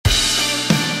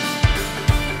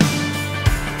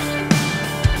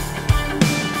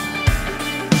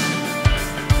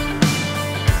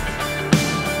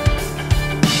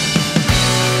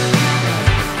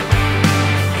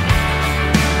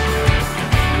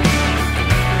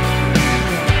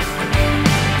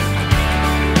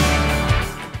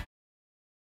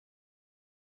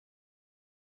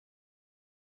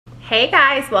Hey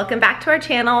guys, welcome back to our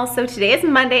channel. So today is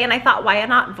Monday and I thought why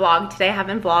not vlog today? I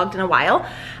haven't vlogged in a while.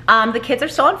 The kids are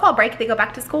still on fall break. They go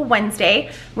back to school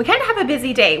Wednesday. We kind of have a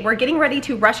busy day. We're getting ready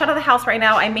to rush out of the house right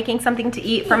now. I'm making something to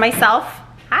eat for myself.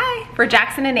 Hi. For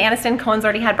Jackson and Aniston. Cohen's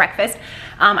already had breakfast.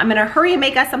 I'm gonna hurry and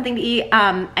make us something to eat.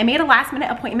 I made a last minute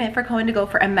appointment for Cohen to go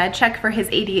for a med check for his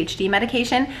ADHD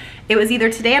medication. It was either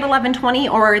today at 11:20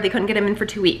 or they couldn't get him in for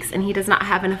 2 weeks and he does not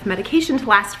have enough medication to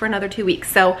last for another 2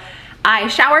 weeks. So I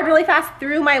showered really fast,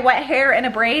 threw my wet hair in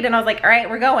a braid, and I was like, all right,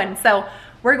 we're going. So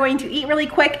we're going to eat really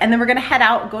quick, and then we're gonna head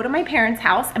out, go to my parents'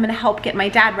 house. I'm gonna help get my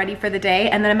dad ready for the day,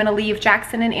 and then I'm gonna leave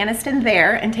Jackson and Aniston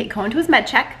there and take Cohen to his med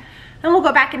check. Then we'll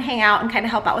go back and hang out and kind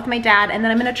of help out with my dad, and then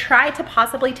I'm gonna try to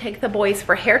possibly take the boys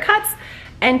for haircuts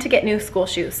and to get new school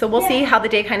shoes. So we'll see how the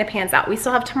day kind of pans out. We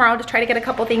still have tomorrow to try to get a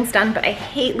couple things done, but I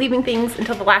hate leaving things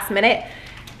until the last minute,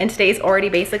 and today's already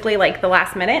basically like the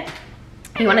last minute.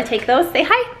 You wanna take those? Say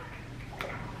hi.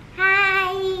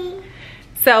 Hi.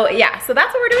 So yeah, so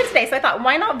that's what we're doing today. So I thought,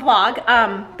 why not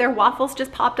vlog? Their waffles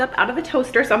just popped up out of the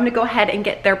toaster, so I'm gonna go ahead and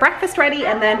get their breakfast ready,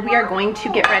 and then we are going to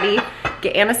get ready,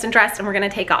 get Aniston dressed, and we're gonna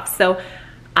take off. So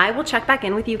I will check back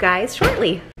in with you guys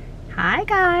shortly. Hi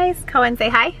guys, Cohen, say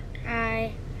hi.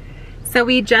 Hi. So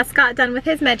we just got done with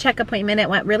his med check appointment. It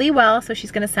went really well, so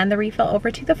she's gonna send the refill over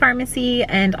to the pharmacy,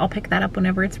 and I'll pick that up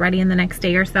whenever it's ready in the next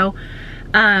day or so.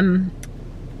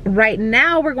 Right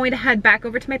now we're going to head back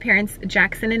over to my parents.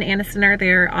 Jackson and Aniston are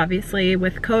there. Obviously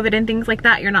with COVID and things like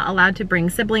that, you're not allowed to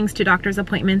bring siblings to doctor's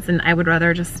appointments, and I would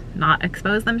rather just not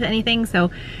expose them to anything.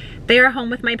 So they are home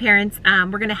with my parents.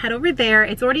 We're gonna head over there.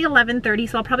 It's already 11:30,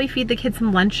 so I'll probably feed the kids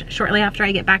some lunch shortly after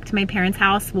I get back to my parents'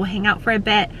 house. We'll hang out for a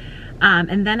bit,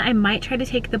 and then I might try to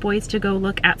take the boys to go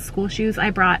look at school shoes.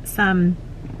 I brought some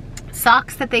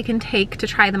socks that they can take to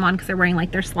try them on because they're wearing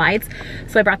like their slides.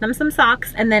 So I brought them some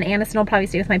socks, and then Aniston will probably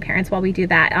stay with my parents while we do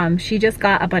that. She just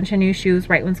got a bunch of new shoes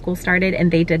right when school started,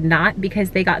 and they did not, because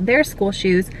they got their school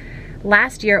shoes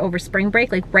last year over spring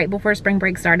break, like right before spring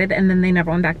break started, and then they never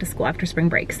went back to school after spring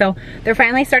break. So they're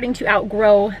finally starting to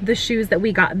outgrow the shoes that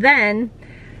we got then.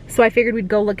 So I figured we'd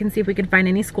go look and see if we could find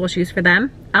any school shoes for them.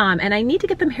 And I need to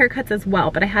get them haircuts as well,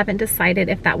 but I haven't decided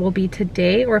if that will be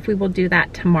today or if we will do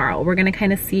that tomorrow. We're gonna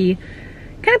kind of see,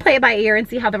 kind of play it by ear and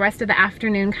see how the rest of the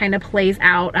afternoon kind of plays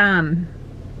out.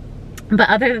 But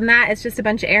other than that, it's just a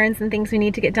bunch of errands and things we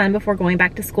need to get done before going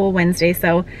back to school Wednesday.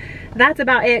 So that's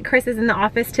about it. Chris is in the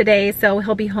office today, so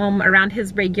he'll be home around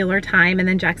his regular time, and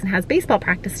then Jackson has baseball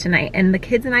practice tonight. And the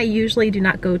kids and I usually do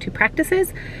not go to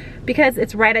practices because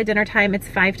it's right at dinner time. It's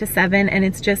 5 to 7, and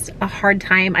it's just a hard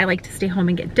time. I like to stay home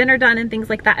and get dinner done and things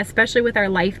like that, especially with our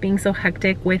life being so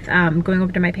hectic with going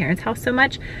over to my parents' house so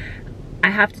much. I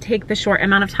have to take the short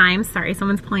amount of time, sorry,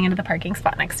 someone's pulling into the parking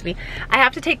spot next to me. I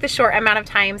have to take the short amount of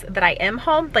times that I am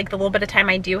home, like the little bit of time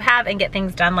I do have, and get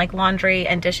things done like laundry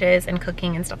and dishes and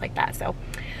cooking and stuff like that. So,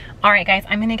 all right guys,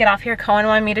 I'm gonna get off here. Cohen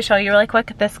wanted me to show you really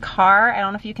quick this car. I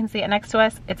don't know if you can see it next to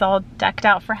us. It's all decked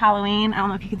out for Halloween. I don't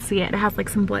know if you can see it. It has like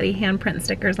some bloody handprint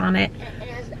stickers on it. It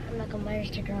has a Michael Myers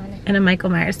sticker on it. And a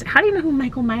Michael Myers. How do you know who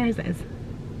Michael Myers is?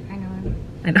 I know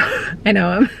him. I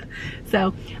know him.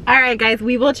 So, all right guys,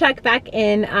 we will check back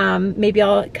in. Maybe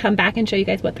I'll come back and show you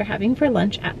guys what they're having for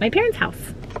lunch at my parents' house.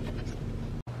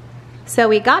 So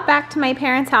we got back to my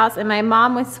parents' house, and my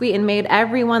mom was sweet and made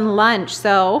everyone lunch.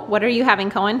 So what are you having,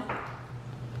 Cohen?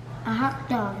 A hot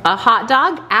dog. A hot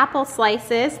dog, apple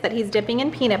slices that he's dipping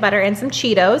in peanut butter, and some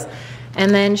Cheetos.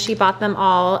 And then she bought them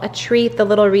all a treat, the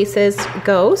little Reese's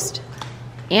Ghost.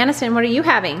 Aniston, what are you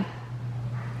having?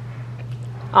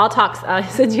 I'll talk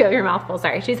since you have your mouth full,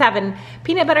 sorry. She's having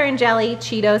peanut butter and jelly,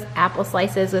 Cheetos, apple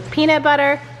slices with peanut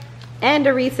butter, and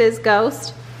a Reese's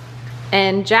Ghost.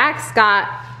 And Jack's got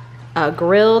a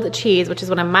grilled cheese, which is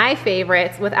one of my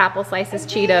favorites, with apple slices,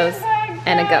 Cheetos,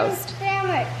 and a Ghost.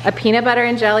 Sandwich. A peanut butter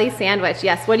and jelly sandwich,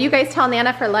 yes. What do you guys tell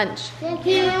Nana for lunch? Thank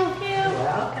you.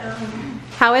 Welcome.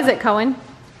 How is it, Cohen?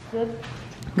 Good.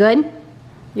 Good?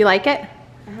 You like it?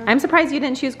 I'm surprised you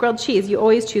didn't choose grilled cheese. You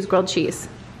always choose grilled cheese.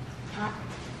 Hot.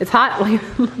 It's hot.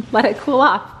 Let it cool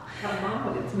off. Tell Mom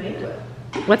what it's made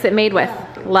with. What's it made with?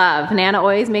 Love. Nana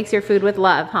always makes your food with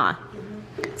love, huh?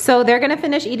 So they're gonna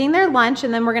finish eating their lunch,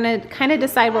 and then we're gonna kind of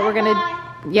decide what we're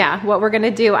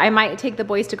gonna do. I might take the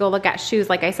boys to go look at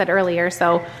shoes, like I said earlier.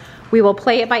 So we will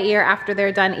play it by ear after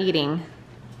they're done eating.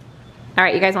 All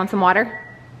right, you guys want some water?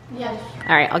 Yes.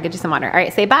 All right, I'll get you some water. All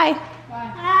right, say bye.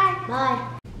 Bye.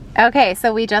 Bye. Okay,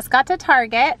 so we just got to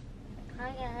Target.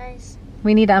 Hi guys.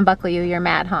 We need to unbuckle you. You're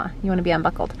mad, huh? You want to be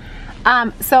unbuckled.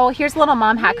 So here's a little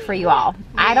mom hack for you all.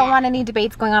 I I don't want any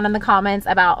debates going on in the comments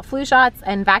about flu shots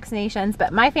and vaccinations,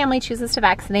 but my family chooses to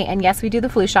vaccinate, and yes, we do the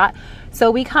flu shot.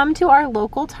 So we come to our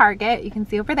local Target. You can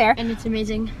see over there. And it's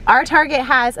amazing. Our Target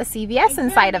has a CVS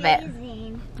inside of it.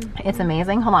 It's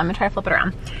amazing. Hold on, I'm gonna try to flip it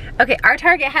around. Okay, our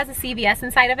Target has a CVS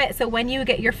inside of it. So when you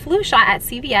get your flu shot at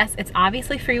CVS, it's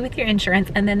obviously free with your insurance,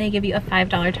 and then they give you a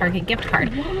 $5 Target gift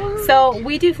card. So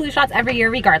we do flu shots every year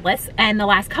regardless. And the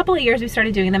last couple of years we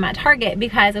started doing them at Target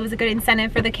because it was a good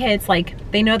incentive for the kids. Like,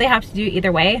 they know they have to do it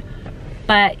either way,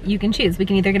 but you can choose. We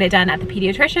can either get it done at the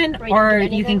pediatrician, or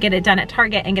you can get it done at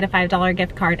Target and get a $5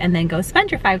 gift card and then go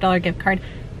spend your $5 gift card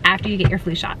after you get your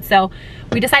flu shot. So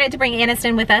we decided to bring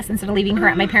Aniston with us instead of leaving her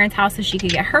at my parents' house so she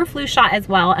could get her flu shot as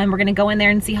well. And we're gonna go in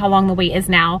there and see how long the wait is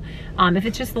now. If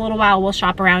it's just a little while, we'll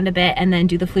shop around a bit and then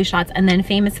do the flu shots. And then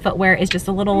Famous Footwear is just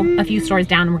a few stores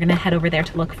down, and we're gonna head over there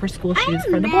to look for school shoes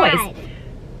for the boys.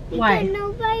 Why?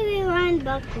 Nobody will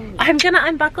unbuckle me. I'm gonna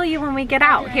unbuckle you when we get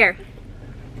out. Here.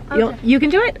 You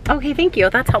can do it? Okay, thank you.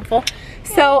 That's helpful.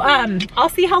 So I'll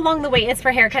see how long the wait is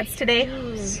for haircuts today.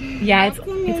 Yeah,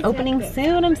 it's opening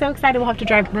soon. I'm so excited. We'll have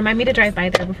to remind me to drive by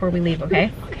there before we leave,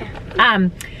 okay?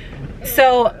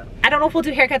 So I don't know if we'll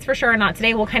do haircuts for sure or not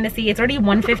today. We'll kind of see. It's already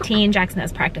 1:15. Jackson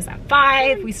has practice at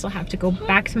 5. We still have to go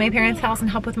back to my parents' house and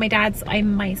help with my dad. So I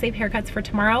might save haircuts for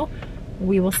tomorrow.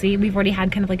 We will see. We've already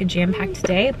had kind of like a jam-packed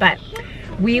day, but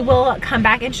we will come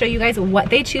back and show you guys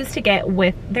what they choose to get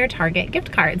with their Target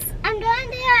gift cards. I'm going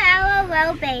to do an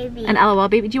LOL baby. An LOL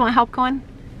baby? Do you want help going?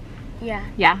 Yeah.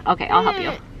 Yeah? Okay, I'll help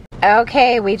you.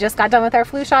 Okay, we just got done with our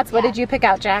flu shots. What did you pick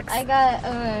out, Jax? I got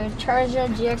a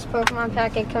Charizard GX Pokemon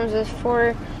pack. It comes with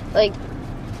 4 like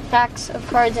packs of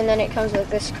cards, and then it comes with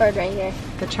this card right here.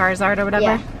 The Charizard or whatever?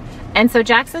 Yeah. And so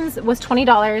Jackson's was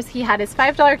 $20. He had his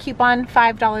 $5 coupon,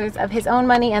 $5 of his own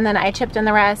money, and then I chipped in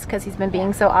the rest because he's been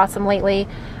being so awesome lately,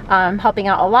 helping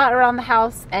out a lot around the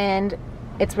house, and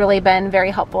it's really been very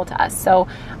helpful to us. So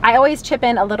I always chip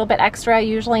in a little bit extra,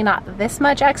 usually not this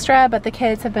much extra, but the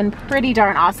kids have been pretty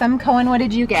darn awesome. Cohen, what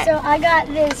did you get? So I got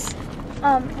this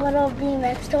little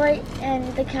BMX toy,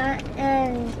 and the cat,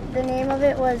 and the name of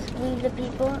it was We the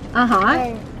People.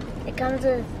 And it comes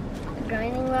with a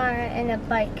grinding wire and a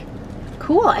bike.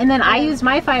 Cool. And then I used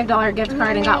my $5 gift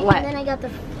card and got what? And then I got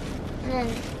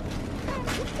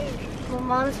my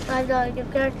mom's $5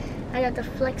 gift card. I got the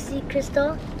Flexi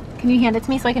Crystal. Can you hand it to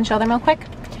me so I can show them real quick?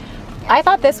 I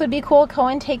thought this would be cool.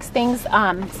 Cohen takes things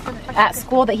at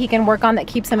school that he can work on that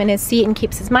keeps him in his seat and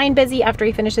keeps his mind busy after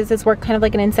he finishes his work, kind of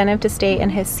like an incentive to stay in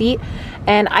his seat.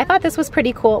 And I thought this was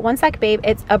pretty cool. One sec, babe.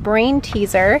 It's a brain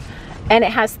teaser. And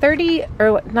it has 80,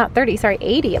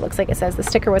 it looks like it says, the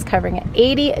sticker was covering it,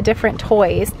 80 different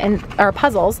toys or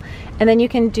puzzles. And then you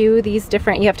can do these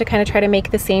different, you have to kind of try to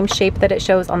make the same shape that it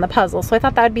shows on the puzzle. So I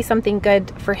thought that would be something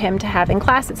good for him to have in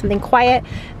class. It's something quiet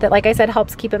that, like I said,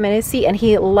 helps keep him in his seat, and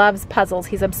he loves puzzles.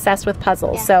 He's obsessed with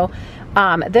puzzles. Yeah.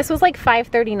 So this was like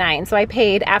 $5.39. So I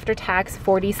paid after tax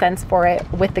 40 cents for it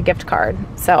with the gift card.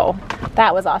 So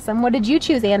that was awesome. What did you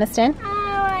choose, Aniston? Oh,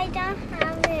 I don't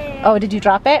have it. Oh, did you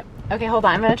drop it? Okay, hold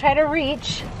on. I'm gonna try to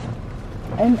reach.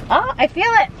 And oh, I feel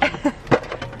it.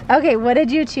 Okay, what did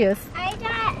you choose? I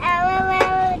got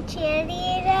LOL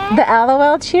cheerleader. The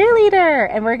LOL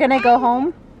cheerleader, and we're gonna go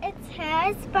home. Its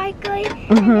hair is sparkly,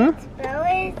 and its bow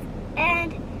is,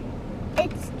 and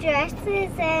its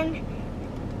dresses, and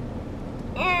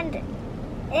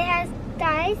it has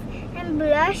dyes and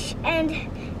blush and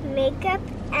makeup,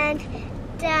 and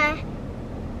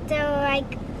the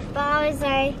like balls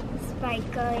are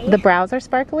sparkly. The brows are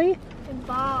sparkly? The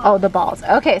balls. Oh, the balls.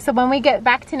 Okay, so when we get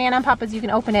back to Nana and Papa's, you can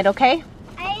open it, okay?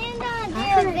 I am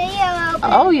gonna do a video open.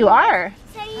 Oh, you are?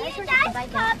 So you guys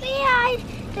probably are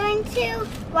going to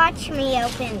watch me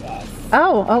open this.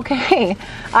 Oh, okay.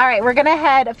 All right, we're gonna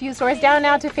head a few stores down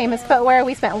now to Famous Footwear.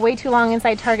 We spent way too long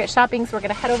inside Target shopping, so we're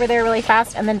gonna head over there really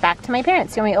fast and then back to my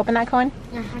parents. You want me to open that, Cohen?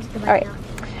 Yeah, I have to go All right. now.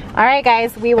 All right,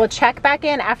 guys, we will check back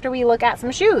in after we look at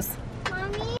some shoes.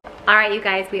 Mommy? All right, you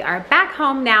guys, we are back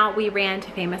home now. We ran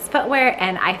to Famous Footwear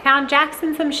and I found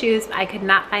Jackson some shoes. I could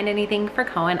not find anything for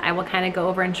Cohen. I will kind of go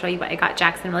over and show you what I got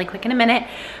Jackson really quick in a minute.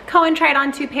 Cohen tried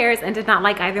on 2 pairs and did not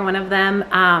like either one of them,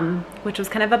 which was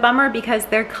kind of a bummer because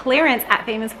their clearance at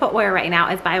Famous Footwear right now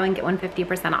is buy one, get one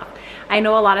 50% off. I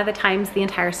know a lot of the times the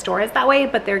entire store is that way,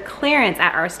 but their clearance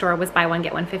at our store was buy one,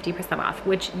 get one 50% off,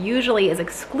 which usually is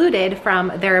excluded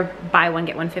from their buy one,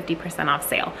 get one 50% off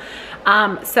sale.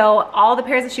 So all the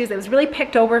pairs of shoes, it was really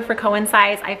picked over for Cohen's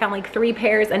size. I found like 3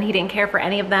 pairs and he didn't care for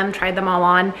any of them, tried them all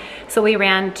on. So we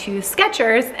ran to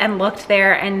Skechers and looked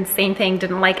there and same thing,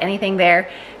 didn't like anything there.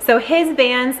 So his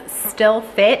Vans still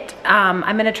fit.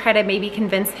 I'm gonna try to maybe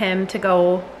convince him to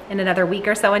go in another week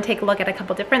or so and take a look at a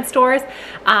couple different stores.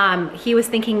 He was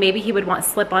thinking maybe he would want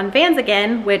slip-on Vans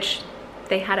again, which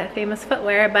they had at Famous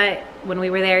Footwear, but when we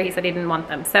were there, he said he didn't want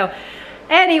them. So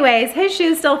anyways, his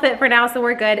shoes still fit for now, so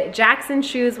we're good. Jackson's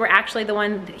shoes were actually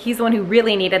he's the one who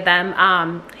really needed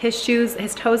them. His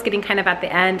toes getting kind of at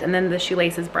the end, and then the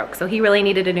shoelaces broke. So he really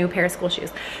needed a new pair of school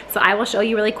shoes. So I will show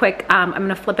you really quick. I'm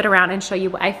gonna flip it around and show you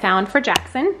what I found for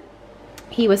Jackson.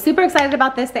 He was super excited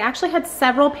about this. They actually had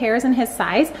several pairs in his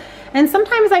size. And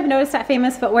sometimes I've noticed at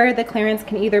Famous Footwear, the clearance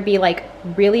can either be like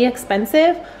really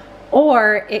expensive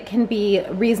or it can be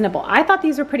reasonable. I thought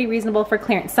these were pretty reasonable for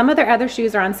clearance. Some of their other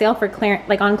shoes are on sale for clearance,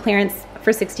 like on clearance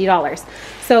for $60.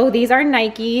 So these are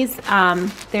Nikes.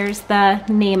 There's the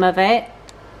name of it.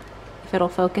 If it'll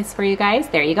focus for you guys,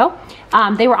 there you go.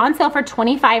 They were on sale for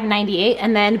 $25.98,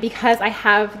 and then because I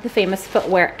have the Famous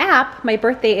Footwear app, my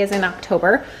birthday is in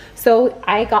October, so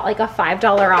I got like a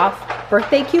 $5 off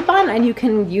birthday coupon, and you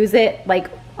can use it like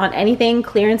on anything.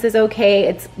 Clearance is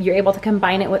okay. You're able to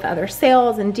combine it with other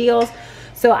sales and deals.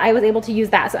 So I was able to use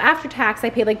that. So after tax,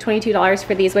 I paid like $22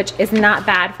 for these, which is not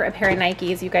bad for a pair of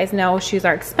Nikes. You guys know shoes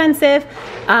are expensive.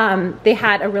 They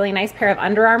had a really nice pair of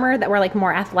Under Armour that were like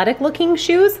more athletic looking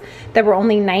shoes that were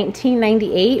only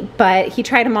 $19.98, but he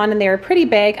tried them on and they were pretty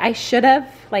big. I should have,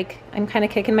 like, I'm kind of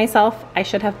kicking myself. I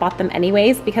should have bought them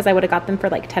anyways because I would have got them for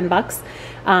like 10 bucks.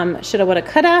 Shoulda, woulda,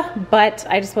 coulda, but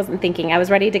I just wasn't thinking. I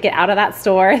was ready to get out of that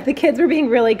store. The kids were being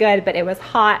really good, but it was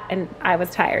hot and I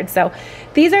was tired. So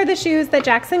these are the shoes that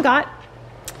Jackson got.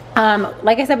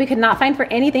 Like I said, we could not find for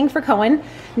anything for Cohen.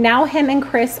 Now him and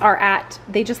Chris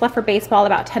they just left for baseball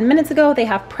about 10 minutes ago. They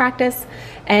have practice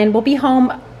and we'll be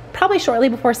home probably shortly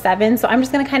before 7, so I'm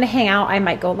just gonna kind of hang out. I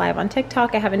might go live on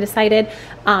TikTok, I haven't decided.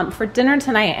 For dinner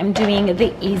tonight, I'm doing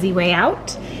the easy way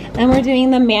out, and we're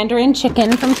doing the Mandarin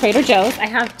chicken from Trader Joe's. I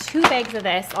have 2 bags of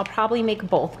this. I'll probably make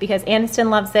both because Aniston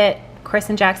loves it, Chris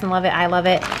and Jackson love it, I love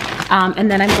it. And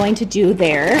then I'm going to do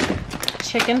their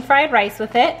chicken fried rice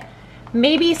with it.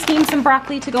 Maybe steam some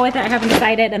broccoli to go with it, I haven't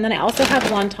decided. And then I also have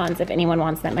wontons if anyone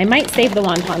wants them. I might save the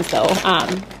wontons though,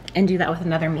 and do that with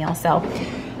another meal. So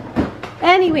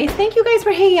anyways, thank you guys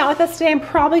for hanging out with us today. I'm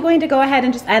probably going to go ahead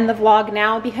and just end the vlog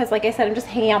now because like I said, I'm just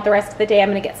hanging out the rest of the day. I'm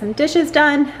gonna get some dishes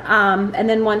done. And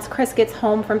then once Chris gets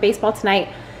home from baseball tonight,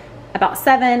 about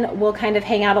 7, we'll kind of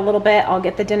hang out a little bit. I'll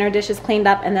get the dinner dishes cleaned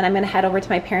up and then I'm gonna head over to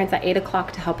my parents at 8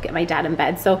 o'clock to help get my dad in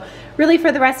bed. So really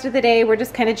for the rest of the day, we're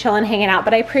just kind of chilling, hanging out,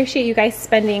 but I appreciate you guys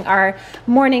spending our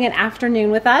morning and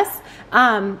afternoon with us.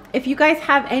 If you guys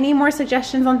have any more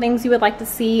suggestions on things you would like to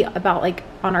see about like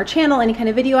on our channel, any kind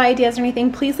of video ideas or anything,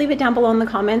 please leave it down below in the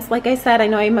comments. Like I said, I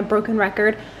know I'm a broken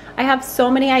record. I have so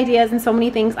many ideas and so many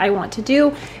things I want to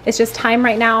do. It's just time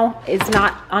right now is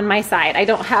not on my side. I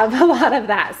don't have a lot of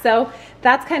that. So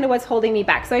that's kind of what's holding me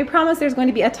back. So I promise there's going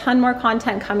to be a ton more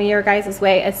content coming your guys'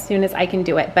 way as soon as I can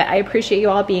do it. But I appreciate you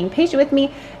all being patient with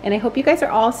me and I hope you guys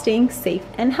are all staying safe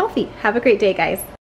and healthy. Have a great day, guys.